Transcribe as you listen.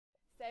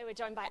Today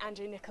we're joined by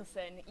Andrew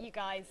Nicholson. You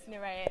guys,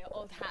 Nereo,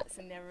 old hats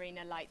in the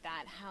arena like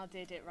that. How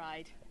did it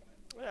ride?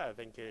 Yeah, I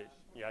think it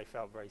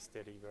felt very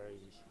steady, very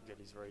good.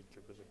 He's very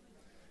good with it.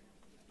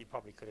 He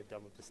probably could have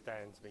done with the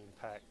stands being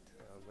packed.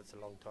 It's a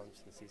long time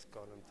since he's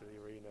gone into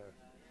the arena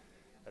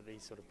at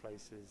these sort of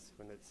places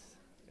when it's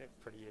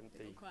pretty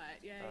empty.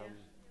 Quiet, yeah.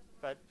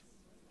 But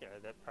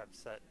that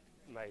perhaps that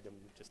made him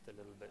just a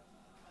little bit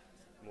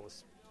more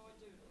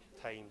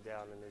tamed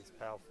down in his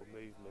powerful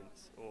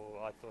movements, or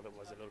I thought it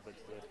was a little bit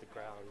to do with the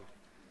ground.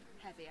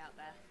 Heavy out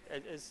there.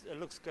 It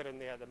looks good in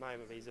there at the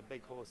moment, but he's a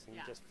big horse and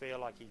you just feel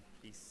like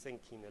he's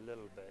sinking a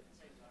little bit,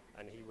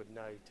 and he would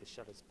know to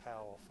shut his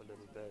power off a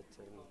little bit.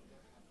 And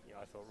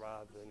I thought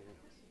rather than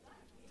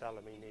tell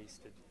him he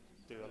needs to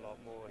do a lot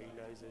more, he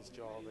knows his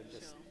job and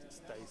just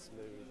stay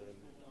smooth. And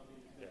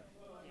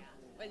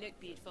Well, it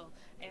looked beautiful.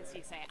 As you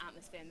say,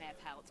 atmosphere may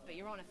have helped, but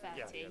you're on a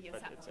 30.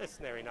 But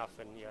it's near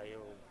enough, and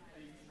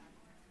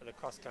the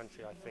cross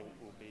country I think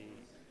will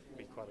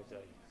be quite a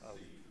day.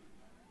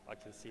 I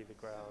can see the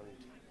ground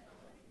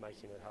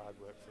making it hard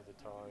work for the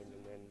time,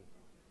 and then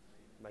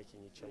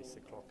making you chase the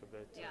clock a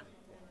bit.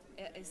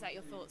 Is that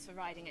your thoughts for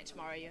riding it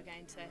tomorrow? You're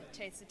going to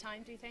chase the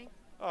time, do you think?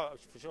 Oh,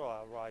 for sure.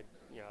 I'll ride.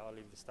 I'll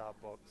leave the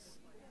start box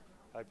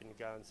hoping to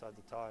go inside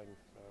the time.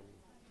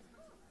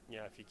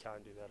 If you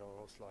can't do that on a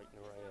horse like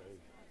Nereo,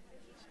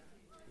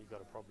 you've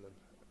got a problem.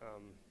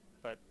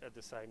 But at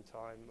the same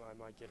time, I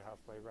might get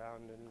halfway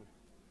round and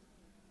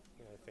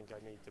think I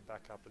need to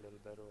back up a little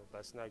bit.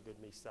 But it's no good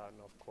me starting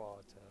off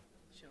quieter.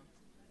 Sure.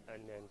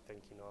 And then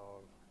thinking,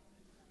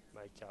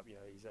 make up.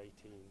 He's 18.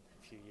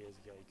 A few years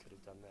ago, he could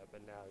have done that,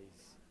 but now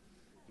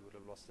he would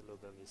have lost a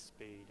little bit of his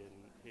speed, and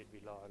he'd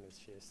rely on his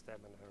sheer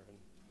stamina. And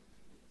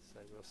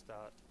so we'll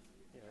start,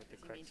 at the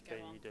correct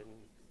speed and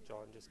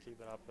try and just keep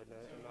it up in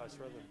a nice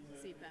rhythm.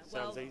 Super.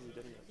 Sounds easy,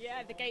 didn't it?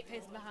 Yeah, the gate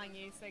post behind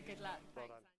you. So good luck. Well done.